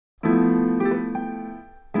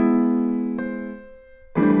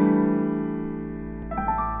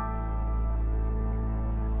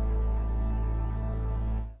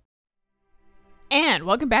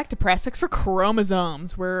welcome back to Press X for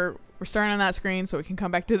Chromosomes. We're starting on that screen so we can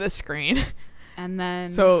come back to this screen. And then...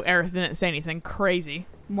 So Aerith didn't say anything crazy.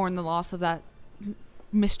 Mourn the loss of that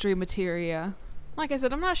mystery materia. Like I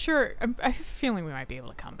said, I'm not sure. I have a feeling we might be able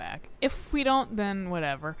to come back. If we don't, then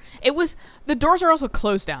whatever. It was... The doors are also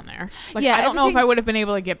closed down there. Like, yeah, I don't know if I would have been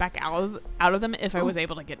able to get back out of them if I was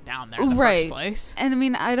able to get down there in the first place. And I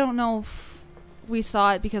mean, I don't know if we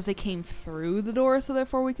saw it because they came through the door, so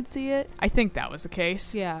therefore we could see it. I think that was the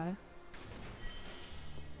case. Yeah.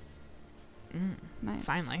 Nice.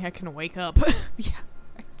 Finally, I can wake up. Yeah.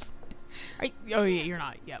 Right. Oh, yeah, you're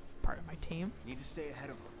not yet part of my team. Need to stay ahead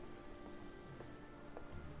of them.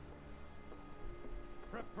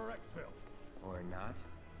 Prep for exfil. Or not.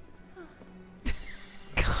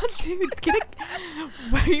 God, dude,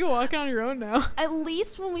 why are you walking on your own now? At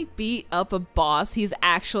least when we beat up a boss, he's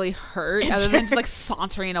actually hurt, other than just like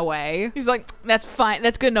sauntering away. He's like, that's fine.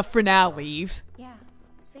 That's good enough for now. Leaves. Yeah,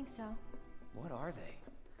 I think so. What are they?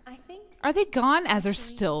 I think... Are they gone as they're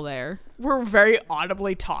still there? We're very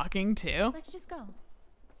audibly talking too. Let's just go.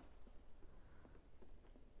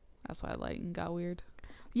 That's why lighting got weird.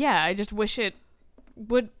 Yeah, I just wish it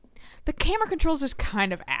would... The camera controls is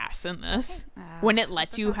kind of ass in this. When it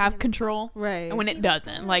lets you have control. Right. And when it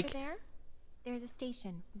doesn't. Like... There's a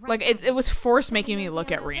station. Like, it was forced making me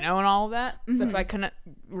look at Reno and all of that. That's why I couldn't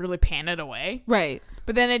really pan it away. Right.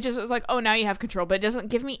 But then it was like, oh, now you have control. But it doesn't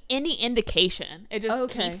give me any indication. It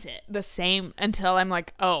just keeps it the same until I'm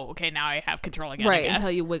like, oh, okay, now I have control again. Right,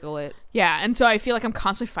 until you wiggle it. Yeah, and so I feel like I'm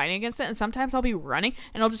constantly fighting against it. And sometimes I'll be running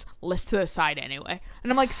and I'll just list to the side anyway.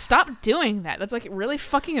 And I'm like, stop doing that. That's like really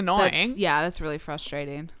fucking annoying. That's really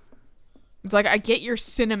frustrating. It's like, I get your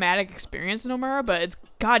cinematic experience, Nomura, but it's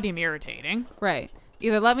goddamn irritating. Right.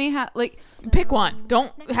 Either let me have, like... Pick one.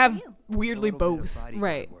 Don't have weirdly both.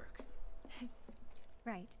 Right.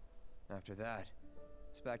 Right. After that,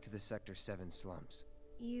 it's back to the Sector 7 slums.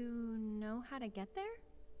 You know how to get there?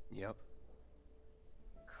 Yep.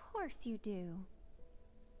 Of course you do.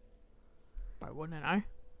 Why wouldn't I?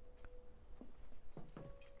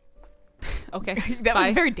 Okay. That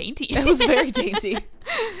was very dainty. That was very dainty.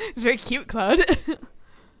 It's very cute, Cloud.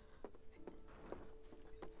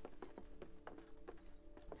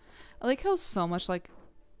 I like how so much like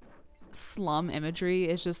slum imagery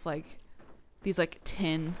is just like these like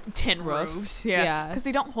tin roofs. Yeah. Because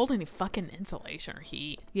they don't hold any fucking insulation or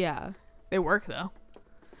heat. Yeah. They work though.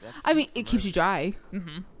 I mean, it keeps you dry.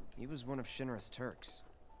 Mm-hmm. He was one of Shinra's Turks.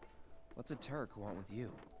 What's a Turk want with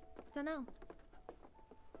you? Dunno.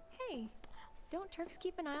 Hey, don't Turks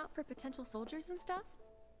keep an eye out for potential soldiers and stuff?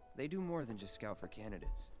 They do more than just scout for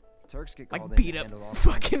candidates. Turks get called like in beat to up handle all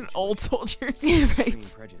fucking old soldiers. Yeah, extreme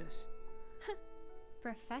right. prejudice.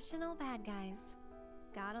 Professional bad guys.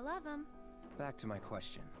 Gotta love them. Back to my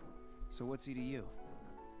question. So what's he to you?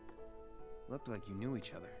 Looked like you knew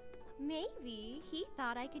each other. Maybe he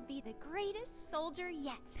thought I could be the greatest soldier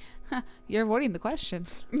yet. You're avoiding the question.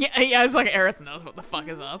 Yeah, it's like Aerith knows what the fuck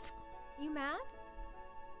is up. You mad?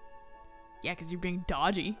 Yeah, because you're being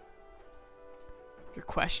dodgy. Your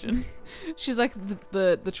question. She's like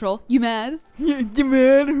the troll. You mad? You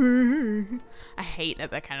mad? I hate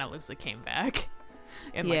that kind of loosely came back.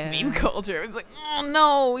 In like meme culture. It was like, oh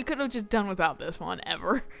no, we could have just done without this one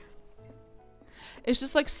ever. It's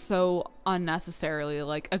just like so unnecessarily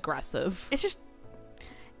like aggressive. It's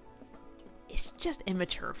just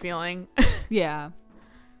immature feeling. Yeah.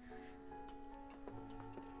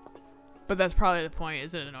 But that's probably the point,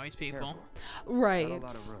 is it annoys people. Careful. Right. Not a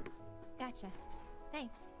lot of room. Gotcha.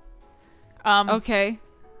 Thanks. Okay.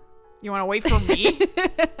 You want to wait for me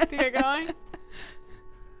to get going?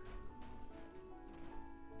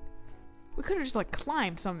 We could have just like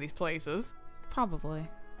climbed some of these places. Probably.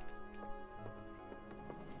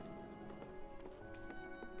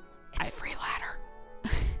 It's a free ladder.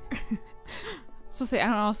 So say I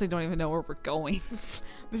honestly don't even know where we're going.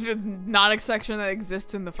 There's not a section that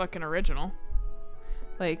exists in the fucking original.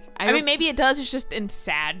 Like I mean, maybe it does. It's just in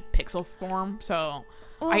sad pixel form, so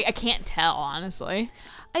well, I can't tell honestly.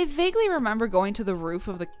 I vaguely remember going to the roof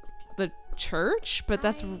of the church, but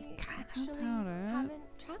that's kind actually of about it. haven't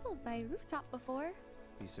traveled by rooftop before.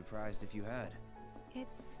 Be surprised if you had.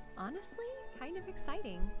 It's honestly kind of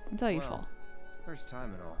exciting. Until you Well, fall. First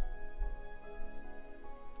time and all.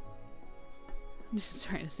 I'm just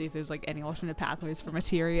trying to see if there's like any alternate pathways for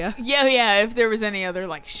materia. Yeah. If there was any other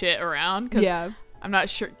like shit around, cause Yeah. I'm not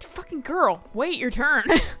sure. Fucking girl, wait your turn.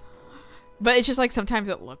 But it's just like sometimes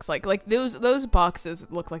it looks like those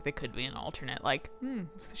boxes look like they could be an alternate, like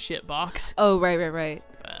shit box. Oh right.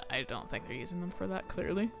 But I don't think they're using them for that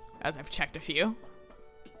clearly, as I've checked a few.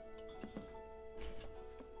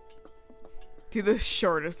 Do the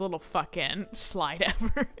shortest little fucking slide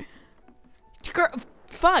ever. Girl,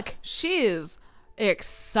 fuck. She is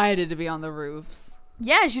excited to be on the roofs.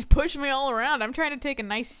 Yeah, she's pushing me all around. I'm trying to take a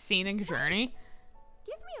nice scenic journey.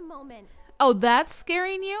 Give me a moment. Oh, that's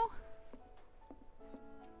scaring you?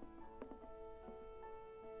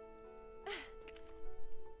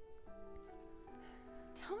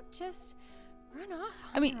 Don't just run off.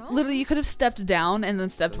 I mean, on your own. literally, you could have stepped down and then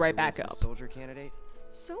stepped Those right the back words of a up. Soldier candidate.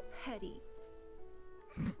 So petty.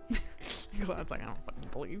 Cloud's like, I don't fucking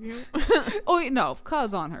believe you. Oh, wait, no.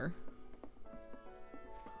 Cloud's on her.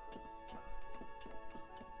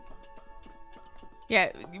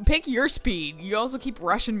 Yeah, you pick your speed. You also keep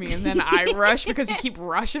rushing me, and then I rush because you keep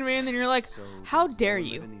rushing me, and then you're like, So how does no dare one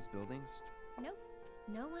live you? in these buildings? Nope.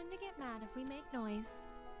 No one to get mad if we make noise.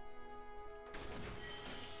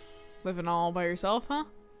 Living all by yourself, huh?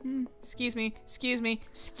 Hmm. Excuse me, excuse me,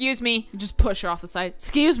 excuse me, You just push her off the side.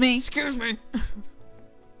 Excuse me. excuse me. I'm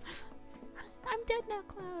dead now,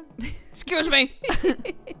 Cloud. Excuse me.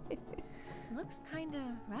 Looks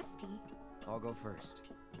kinda rusty. I'll go first.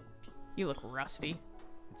 You look rusty.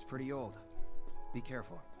 It's pretty old. Be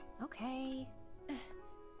careful. Okay.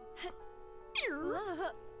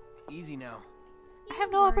 Easy now. I You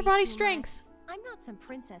have no upper worry body too strength. much. I'm not some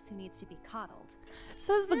princess who needs to be coddled.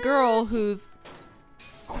 Says the girl who's...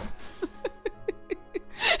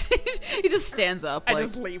 he just stands up. I Like,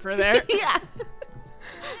 just leave her there. yeah.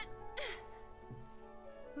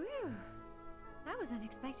 Whew. That was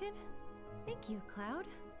unexpected. Thank you, Cloud.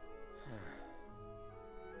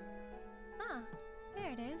 Ah,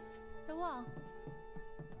 there it is. The wall.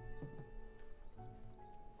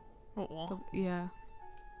 Oh, Yeah.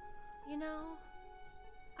 You know,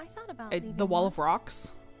 I thought about The leaving wall of once,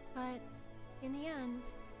 rocks. but in the end,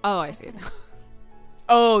 Oh, I see it. couldn't.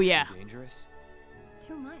 oh yeah. Dangerous?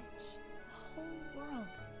 Too much. A whole world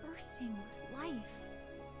bursting with life.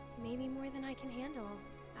 Maybe more than I can handle,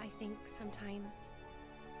 I think sometimes.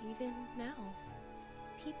 Even now.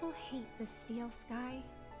 People hate the steel sky,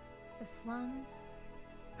 the slums,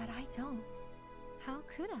 but I don't. How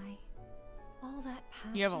could I? All that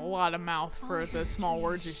passion. You have a lot of mouth for all the that small dream,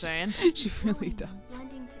 words you're saying. She really flowing, does.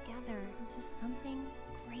 Blending together into something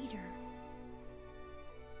greater.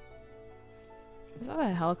 Is that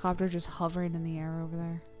a helicopter just hovering in the air over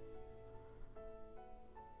there?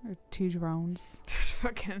 Or two drones?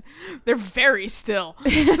 They're very still.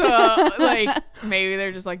 So like maybe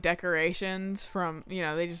they're just like decorations from, you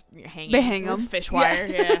know, they just hang. They hang with 'em. fish wire.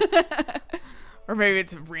 Yeah. Or maybe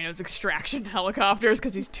it's Reno's extraction helicopters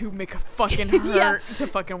because he's too fucking hurt to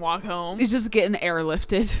fucking walk home. He's just getting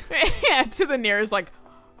airlifted. Yeah, to the nearest like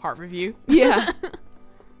Harborview. Yeah.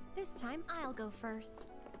 This time I'll go first.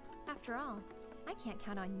 After all, I can't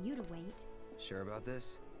count on you to wait. Sure about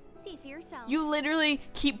this? See for yourself. You literally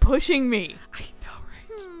keep pushing me. I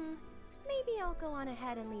know, right? Maybe I'll go on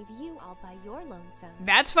ahead and leave you all by your lonesome.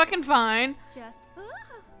 That's fucking fine. Just,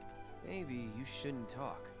 Maybe you shouldn't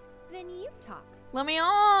talk. then you talk. Let me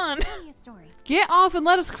on. Tell me a story. Get off and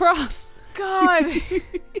let us cross. God.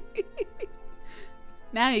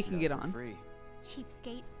 Now you can Not get for on. Free.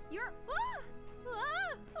 Cheapskate. You're.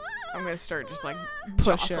 I'm gonna start just like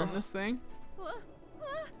Push her. jostling this thing.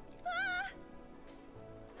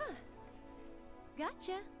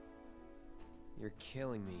 Gotcha. You're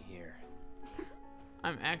killing me here.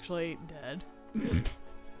 I'm actually dead.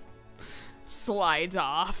 Slides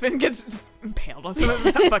off and gets impaled on some of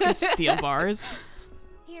the fucking steel bars.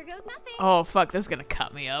 Here goes nothing. Oh fuck, this is gonna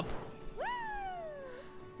cut me up.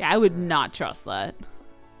 Yeah, I would not trust that.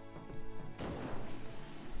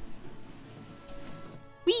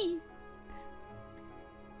 Wee.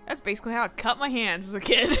 That's basically how I cut my hands as a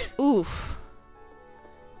kid. Oof.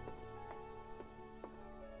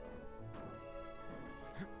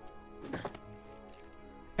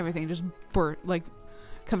 Everything just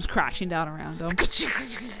comes crashing down around him.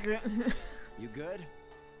 You good?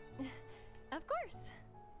 Of course.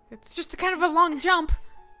 It's just kind of a long jump.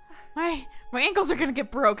 My ankles are gonna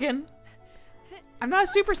get broken. I'm not a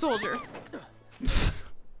super soldier.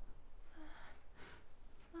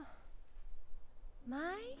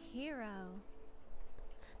 My hero.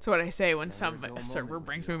 That's what I say when Never a dull a server moment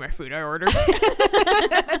brings with me my food I ordered.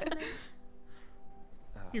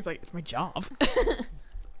 He's like, it's my job.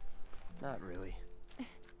 Not really.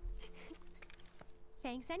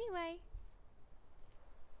 Thanks anyway.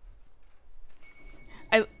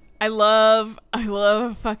 I love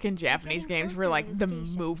fucking Japanese getting games where closer to like the the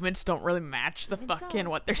station. movements don't really match the Even fucking so,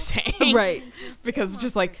 what they're we'll saying. Right. Because it's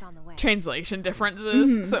just like monsters on the way. translation differences.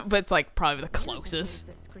 Mhm. So, but it's like probably the Here's a closest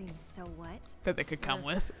face that screams, so what? that they could come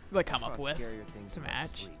up Thought with scarier things to were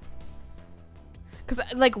match. asleep. Because,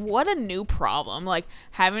 like, what a new problem. Like,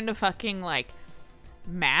 having to fucking, like,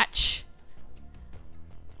 match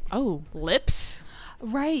Oh, lips.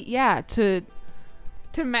 right. Yeah.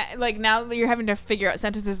 Like, now you're having to figure out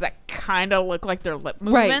sentences that kind of look like their lip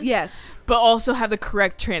movements. Right. Yes. But also have the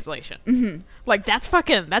correct translation. Mm-hmm. Like, that's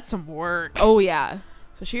some work. Oh yeah.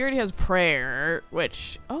 So she already has prayer,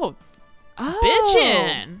 which, Oh.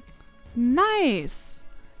 bitchin'. Nice.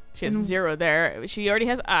 She has And- 0 there. She already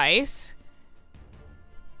has ice.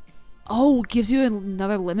 Oh, gives you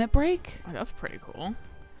another limit break. Oh, that's pretty cool.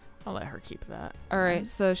 I'll let her keep that. All right.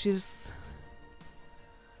 So she's.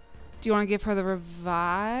 Do you want to give her the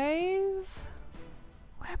revive?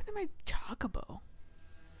 What happened to my chocobo?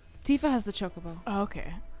 Tifa has the chocobo. Oh,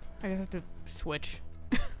 okay. I just have to switch.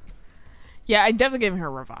 Yeah, I'm definitely giving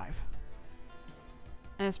her revive.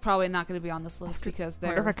 And it's probably not going to be on this list because I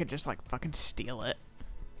wonder if I they're. could just like fucking steal it.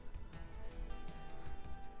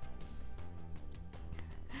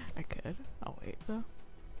 I could. I'll wait though.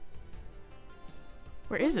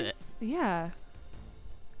 Where is it? Yeah.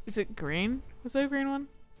 Is it green? Was it a green one?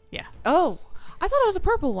 Yeah. Oh, I thought it was a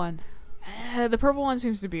purple one. The purple one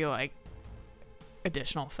seems to be like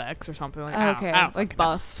additional effects or something like that. Okay, I don't like fucking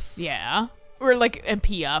know. buffs. Yeah. Or like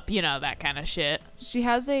MP up, you know, that kind of shit. She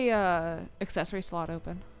has a accessory slot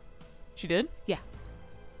open. She did? Yeah.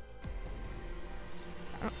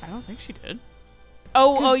 I don't think she did.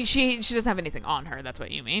 Oh, 'Cause- she doesn't have anything on her. That's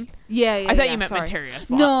what you mean? Yeah, I thought you meant materia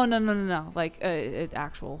slot. No. Like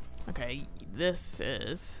actual Okay, this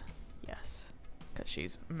is yes, because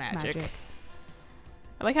she's magic. magic.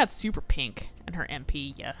 I like how it's super pink and her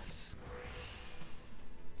MP. Yes.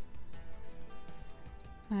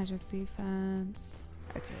 Magic defense.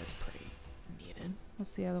 I'd say it's pretty needed.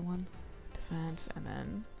 What's the other one? Defense and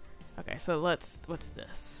then okay. So what's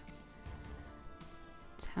this?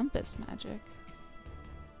 Tempest magic.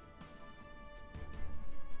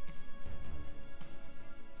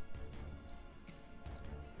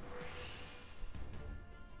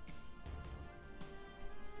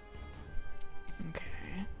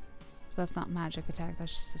 Okay. That's not magic attack.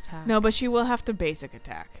 That's just attack. No, but she will have to basic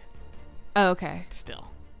attack Oh, okay. still.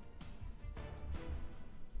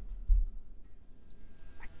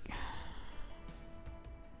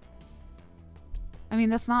 I mean,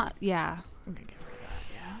 that's not. Yeah. I'm gonna get rid of that.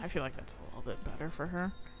 Yeah, I feel like that's a little bit better for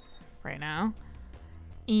her right now.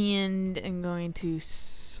 And I'm going to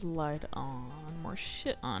slide on more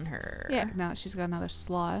shit on her. Yeah. Now that she's got another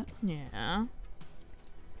slot. Yeah.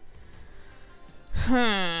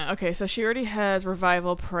 Huh. Okay, so she already has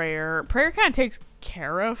revival prayer. Prayer kind of takes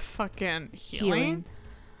care of fucking healing.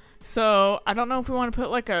 So I don't know if we want to put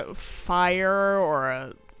like a fire or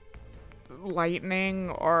a lightning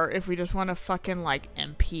or if we just want to fucking like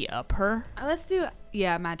MP up her. Let's do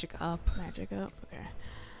magic up Magic up. Okay.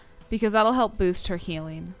 because that'll help boost her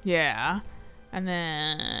healing. Yeah. And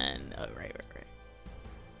then right.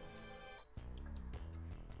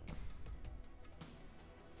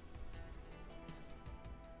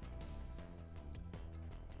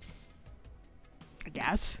 I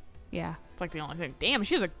guess. Yeah. It's like the only thing. Damn,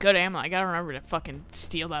 she has a good ammo. I gotta remember to fucking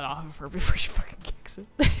steal that off of her before she fucking kicks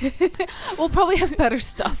it. We'll probably have better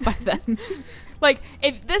stuff by then. Like,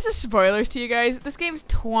 if this is spoilers to you guys, this game's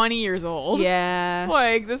 20 years old. Yeah.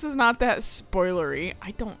 Like, this is not that spoilery.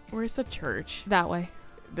 Where's the church? That way.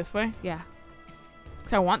 This way? Yeah.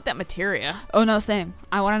 Because I want that materia. Oh no, same.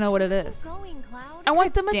 I want to know what it is. Going, Cloud. I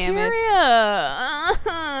want the damn it.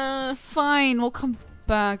 materia. Fine, we'll come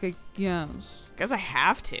back again. Guess I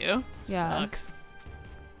have to. Yeah. Sucks.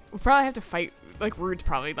 We'll probably have to fight. Like, Rude's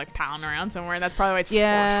probably, like, pounding around somewhere. And that's probably why it's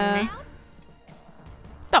Yeah. forcing me.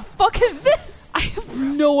 The fuck is this? I have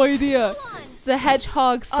no idea. Come on. It's a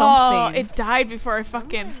hedgehog something. Oh, it died before I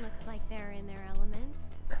fucking... Someone looks like they're in their element.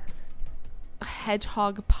 A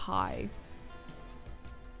hedgehog pie.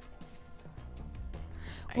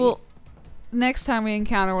 I- Well, next time we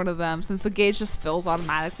encounter one of them, since the gauge just fills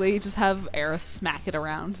automatically, just have Aerith smack it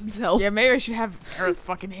around until... Yeah, maybe I should have Aerith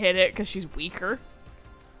fucking hit it because she's weaker.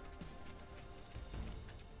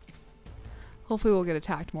 Hopefully we'll get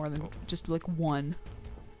attacked more than just like one.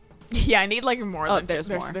 Yeah, I need like more Oh, than there's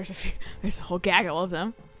more. There's a whole gaggle of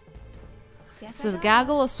them. Guess So I the got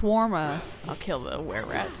gaggle of swarma. I'll kill the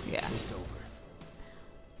were-rats. Yeah. It's over.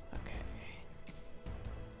 Okay.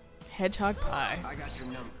 Hedgehog pie. I got your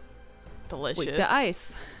number. Delicious. Weak to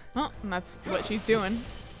ice. Oh, and that's what she's doing.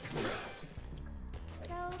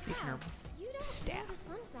 So, Using her Cloud, you don't staff. know the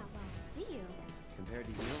slums that well, do you? Compared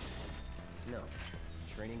to you? No.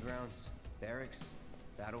 Training grounds, barracks,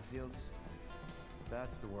 battlefields.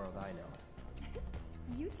 That's the world I know.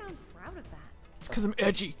 You sound proud of that. It's because I'm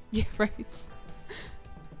edgy. Yeah, right.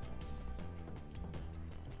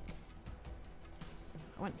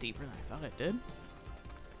 That went deeper than I thought it did.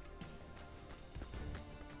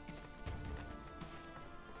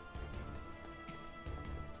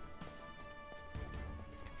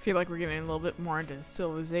 I feel like we're getting a little bit more into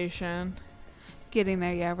civilization. Getting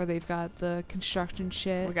there, yeah, where they've got the construction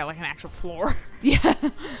shit. We got like an actual floor. Yeah,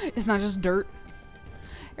 it's not just dirt.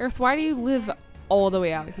 Earth, why do you live all the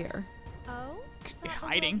way out here? Oh?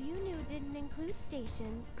 Hiding. You knew didn't include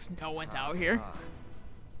stations. 'Cause no one's out here.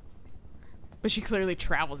 But she clearly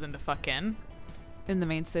travels into fucking... In the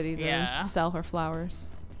main city to Yeah. sell her flowers.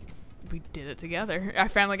 We did it together. I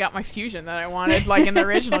finally got my fusion that I wanted, like in the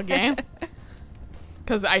original game.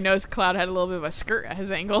 Because I noticed Cloud had a little bit of a skirt at his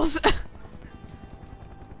ankles.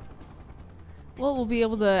 Well, we'll be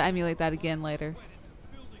able to emulate that again later.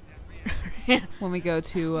 Yeah. When we go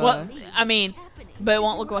to, Well, I mean, but it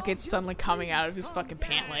won't look like it's suddenly coming out of his fucking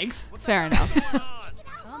pant legs. fair enough.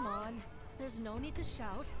 Come on. There's no need to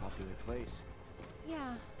shout. Popular place.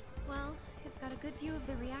 Yeah, well, it's got a good view of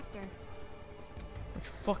the reactor. Which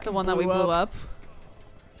fucking The one that we blew up.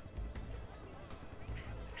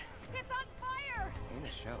 It's on fire! Ain't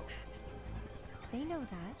a show. They know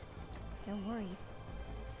that. Don't worry.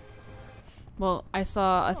 Well, I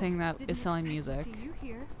saw a thing that is selling See music. you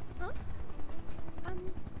here? Huh?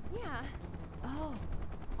 Yeah, Oh,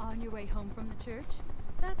 on your way home from the church?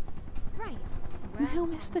 that's right. We'll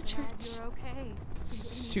miss the Glad church. you're okay.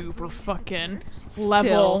 Super fucking Still.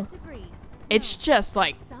 level. Debris. It's just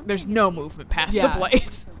like, there's no movement past Yeah. the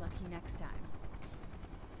blades. So lucky next time.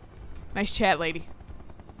 Nice chat, lady.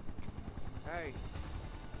 Hey,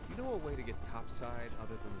 you know a way to get topside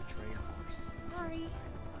other than the train? Sorry,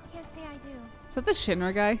 can't say I do. Is that the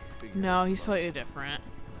Shinra guy? No, he's slightly different.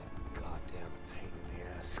 Goddamn pain in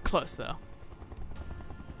the ass. It's close, though.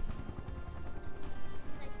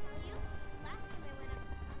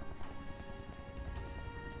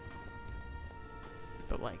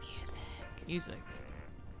 But like, music.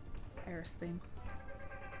 Eris theme.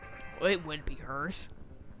 Well, it would be hers.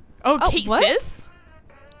 Oh, Oh, cases? what? I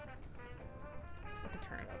have to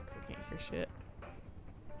turn it up because I can't hear shit.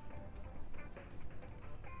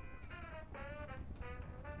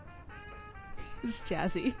 It's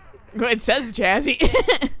jazzy. Well, it says jazzy.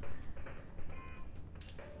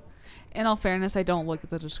 In all fairness, I don't look at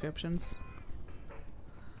the descriptions.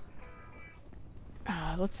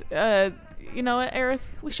 Let's, you know what,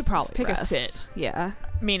 Aerith? We should probably take rest. a sit. Yeah.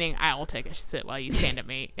 Meaning, I will take a sit while you stand at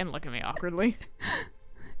me and look at me awkwardly.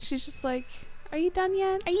 She's just like, "Are you done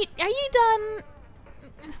yet?" Are you done?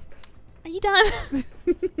 Are you done?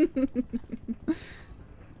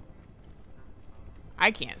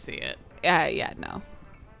 I can't see it. Yeah, no.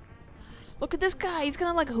 Look at this guy. He's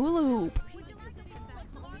gonna like hula hoop.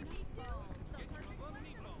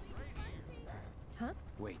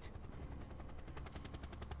 Wait.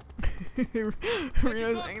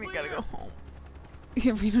 Reno's saying he gotta go home.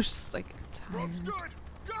 Yeah, Reno's just like, I'm tired. Good.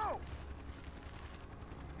 Go.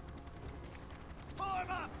 Follow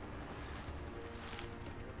him up.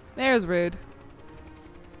 There's Rude.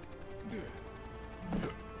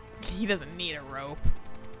 He doesn't need a rope.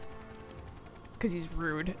 Because he's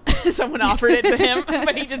rude. Someone offered it to him,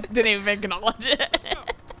 but he just didn't even acknowledge it.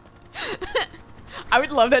 I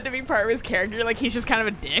would love that to be part of his character. Like, he's just kind of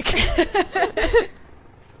a dick.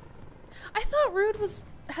 I thought Rude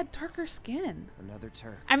had darker skin. Another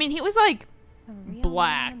Turk. I mean, he was like A real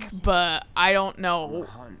black, mission. but I don't know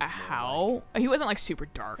Hunt, how. He wasn't like super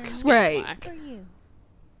dark Then skin Right. black. For you.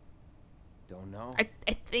 Don't know. I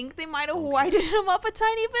think they might have Okay. whitened him up a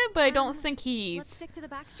tiny bit, but I don't think Let's he's stick to the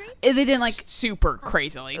back streets. They didn't like, super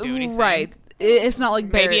crazily do anything. right. It's not like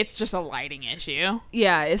Maybe Barrett. it's just a lighting issue.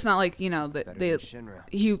 Yeah, it's not like, you know, Better they than Shinra.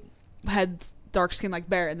 he had dark skin like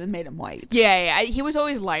Barrett and then made him white. Yeah, he was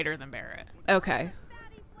always lighter than Barrett. Okay.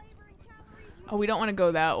 Oh, we don't want to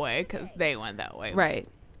go that way because they went that way. Right.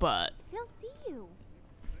 But They'll see you.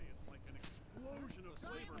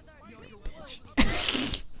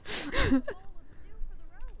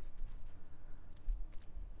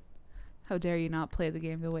 How dare you not play the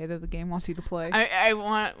game the way that the game wants you to play? I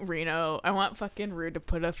want Reno. I want fucking Rude to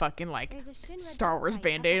put a fucking like There's a Shinra Star Wars dump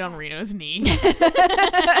site up band-aid on ahead. Reno's knee.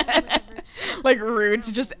 Like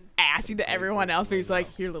Rude's just assy to everyone else, but he's like,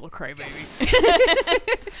 "Here, little crybaby."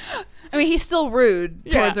 I mean, he's still rude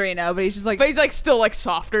Yeah. towards Reno, but he's just like, But he's like still like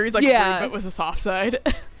softer. He's like Yeah. Rude, but with a soft side.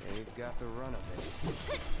 They've got the run of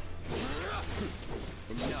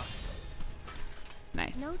it. Enough.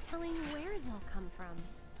 nice. No telling where they'll come from.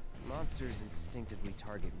 Monsters instinctively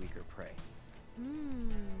target weaker prey.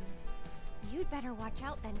 You'd better watch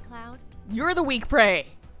out then, Cloud. You're the weak prey.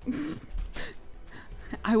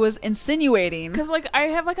 I was insinuating. Cause like I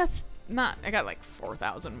have like I got like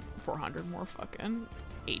 4,400 more fucking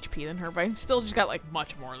HP than her, but I'm still just got like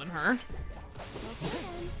much more than her.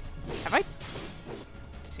 Have I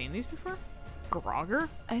seen these before? Grogger?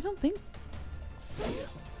 I don't think so.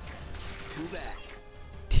 Too bad.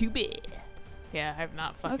 Too bad. Yeah, I have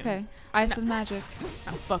not fucking Okay. Ice and magic.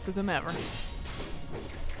 not fucked with them ever.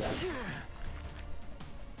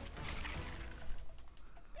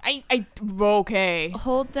 Okay.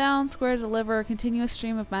 Hold down square to deliver a continuous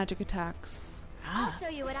stream of magic attacks. I'll show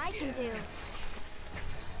you what I can do.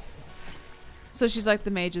 So she's like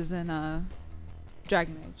the mages in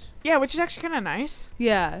Dragon Age. Yeah, which is actually kind of nice.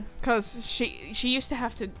 Yeah. Because she used to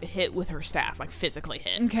have to hit with her staff, like physically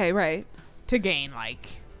hit, Okay, right. to gain, like,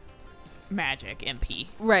 magic MP.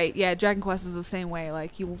 Right, yeah, Dragon Quest is the same way.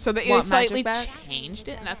 Like, you So they want slightly magic back? changed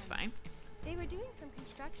it, and that's fine. They were doing some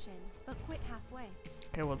construction, but quit halfway.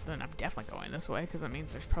 Okay, well, then I'm definitely going this way, because that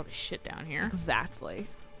means there's probably shit down here. Exactly.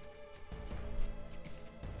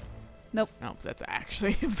 Nope, that's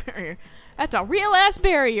actually a barrier. That's a real-ass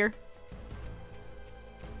barrier.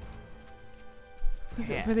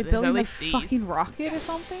 Yeah, Were they there's building at a least these. fucking rocket or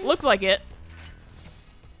something? Looks like it.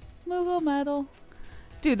 Moogle metal.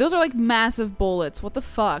 Dude, those are like massive bullets. What the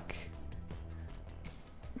fuck?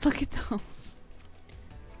 Look at those.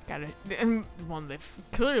 Got it. One they've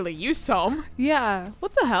clearly used some. Yeah.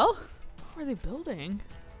 What the hell? What are they building?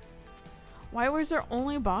 Why was there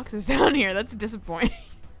only boxes down here? That's disappointing.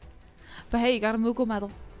 But hey, you got a Moogle medal.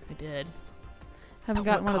 I did. Haven't At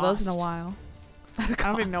gotten what one of those in a cost? while. I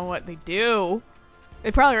don't even know what they do.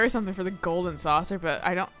 They probably are something for the golden saucer, but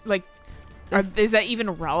I don't like. Is that even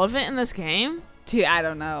relevant in this game? Dude, I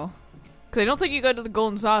don't know. Because I don't think you go to the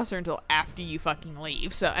golden saucer until after you fucking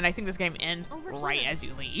leave. So, and I think this game ends Over right here. as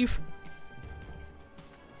you leave.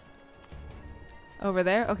 Over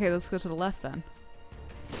there? Okay, let's go to the left then.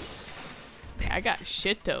 Yeah, I got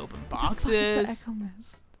shit to open What the fuck is the boxes. Echo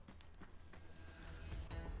Mist?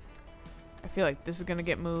 I feel like this is gonna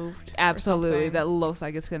get moved. or Absolutely. something, That looks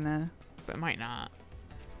like it's gonna. but it might not.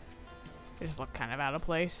 They just look kind of out of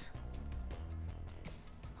place.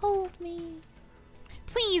 Hold me.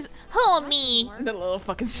 Please hold me. The little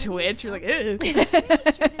fucking switch. You're like, ew. Pretty sure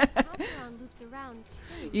this compound loops around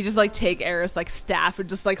too. You just like take Eris like staff and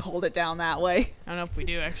just like hold it down that way. I don't know if we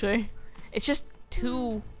do actually. It's just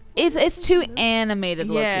too. It's too animated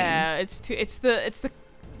looking. Yeah, it's too. It's the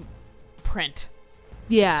print.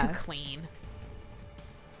 Yeah. It's too clean.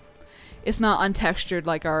 It's not untextured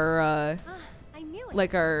like our I knew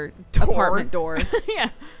it. our Door. apartment door. Yeah.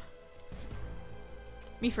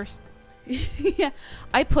 Me first. Yeah.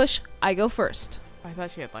 I push, I go first. I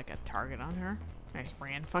thought she had like a target on her. I just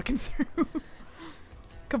ran fucking through.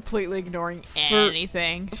 Completely ignoring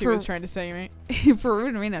anything she was trying to say me. For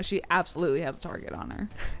Reno, she absolutely has a target on her.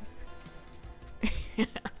 Got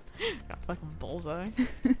a fucking bullseye.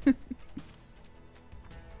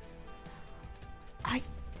 I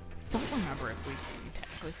don't remember if we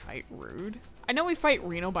technically fight Rude. I know we fight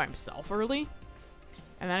Reno by himself early.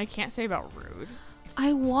 And then I can't say about Rude.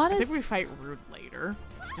 I want I to. think we fight Rude later,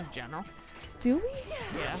 in general. Do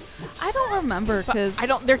we? Yeah. I don't remember But because I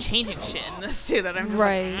don't. They're changing shit in this too. That I'm just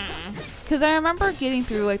Right. like, because I remember getting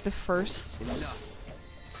through like the first.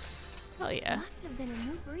 hell yeah. Must have been a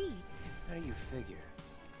new breed, How do you figure?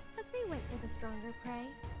 as they went for the stronger prey.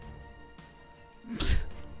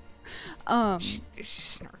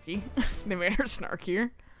 She's snarky. They made her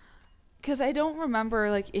snarkier. Because I don't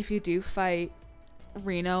remember like if you do fight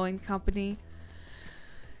Reno and company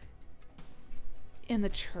in the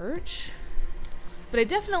church, but I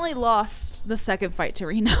definitely lost the second fight to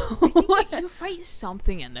Reno. You fight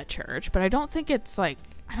something in the church, but I don't think it's like,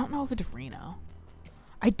 I don't know if it's Reno.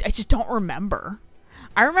 I just don't remember.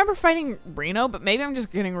 I remember fighting Reno, but maybe I'm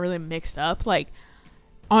just getting really mixed up, like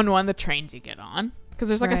on one of the trains you get on, because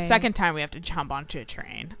there's like a Right. second time we have to jump onto a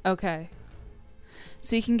train. Okay.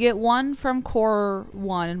 So you can get one from core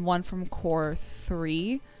 1 and one from core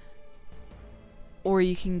 3, or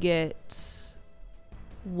you can get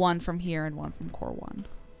one from here and one from core 1.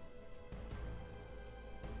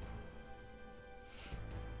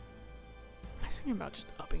 I was thinking about just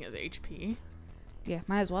upping his HP. Yeah,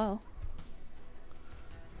 might as well.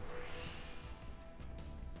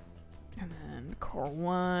 And then core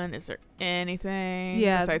 1, is there anything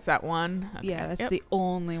Yeah. besides that one? Okay. Yeah, that's Yep. the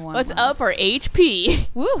only one. Let's left. up our HP.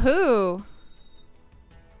 Woohoo!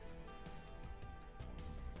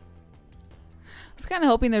 I was kind of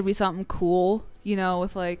hoping there'd be something cool, you know,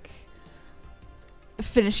 with like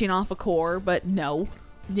finishing off a core, but no,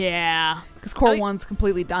 Yeah. because core I like- 1's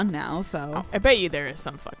completely done now. So I bet you there is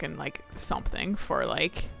some fucking like something for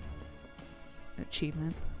like,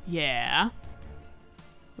 achievement. yeah.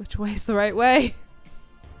 Which way is the right way?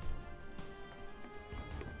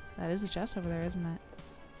 That is a chest over there, isn't it?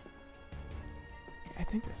 I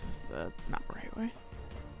think this is the not right way.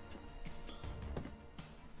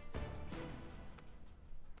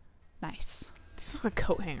 Nice. These are the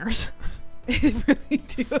coat hangers. They really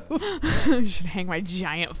do. I should hang my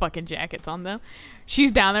giant fucking jackets on them.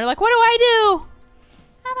 She's down there like, what do I do?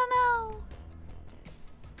 I don't know.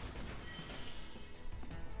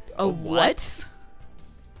 A what?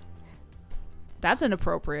 That's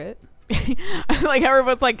inappropriate. I like how we're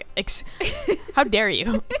both like, how dare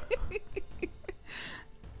you?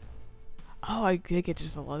 Oh, I did get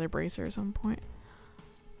just a leather bracer at some point.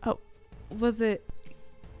 Oh, Was it?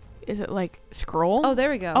 is it like scroll? Oh, there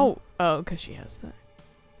we go. Oh, because she has that.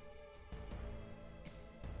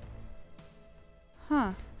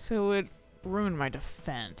 Huh. So it would ruin my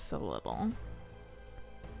defense a little.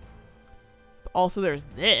 But also, there's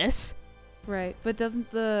this. Right. But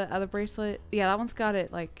doesn't the other bracelet? Yeah, that one's got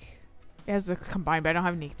it like. It has a combine, but I don't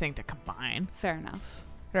have anything to combine. Fair enough.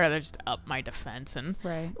 I'd rather just up my defense and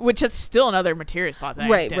Right. which it's still another material slot that I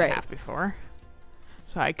Right, didn't right. have before.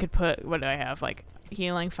 So I could put, what do I have? Like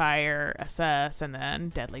healing, fire, assess, and then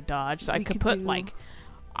deadly dodge. So I We could could put do like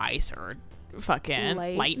ice or fucking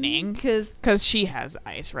lightning. Because Because she has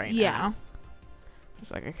ice right Yeah. now.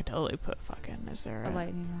 It's like I could totally put fucking, is there a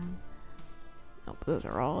lightning round. Nope, those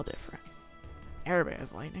are all different. Everybody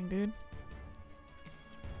has lightning, dude.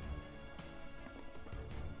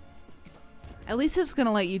 At least it's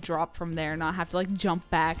gonna let you drop from there, not have to like jump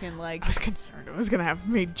back and like I was concerned it was gonna have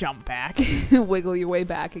me jump back. wiggle your way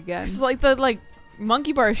back again. It's like the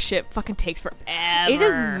monkey bar ship fucking takes forever. It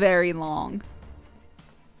is very long.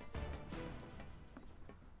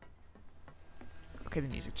 Okay, the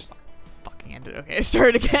music just like fucking ended. Okay,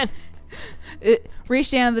 start again. It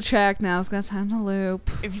reached the end of the track. Now it's got time to loop.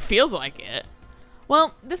 It feels like it.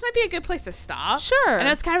 Well, this might be a good place to stop. Sure. I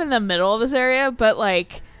know it's kind of in the middle of this area, but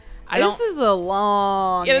like I don't. This is a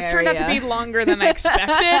long. Yeah, this turned out to be area. longer than I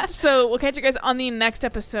expected. So we'll catch you guys on the next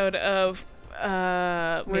episode of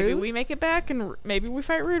maybe Rude? we make it back and maybe we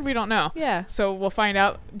fight Rude. We don't know. Yeah. So we'll find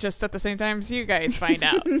out just at the same time as you guys find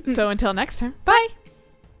out. So until next time, bye.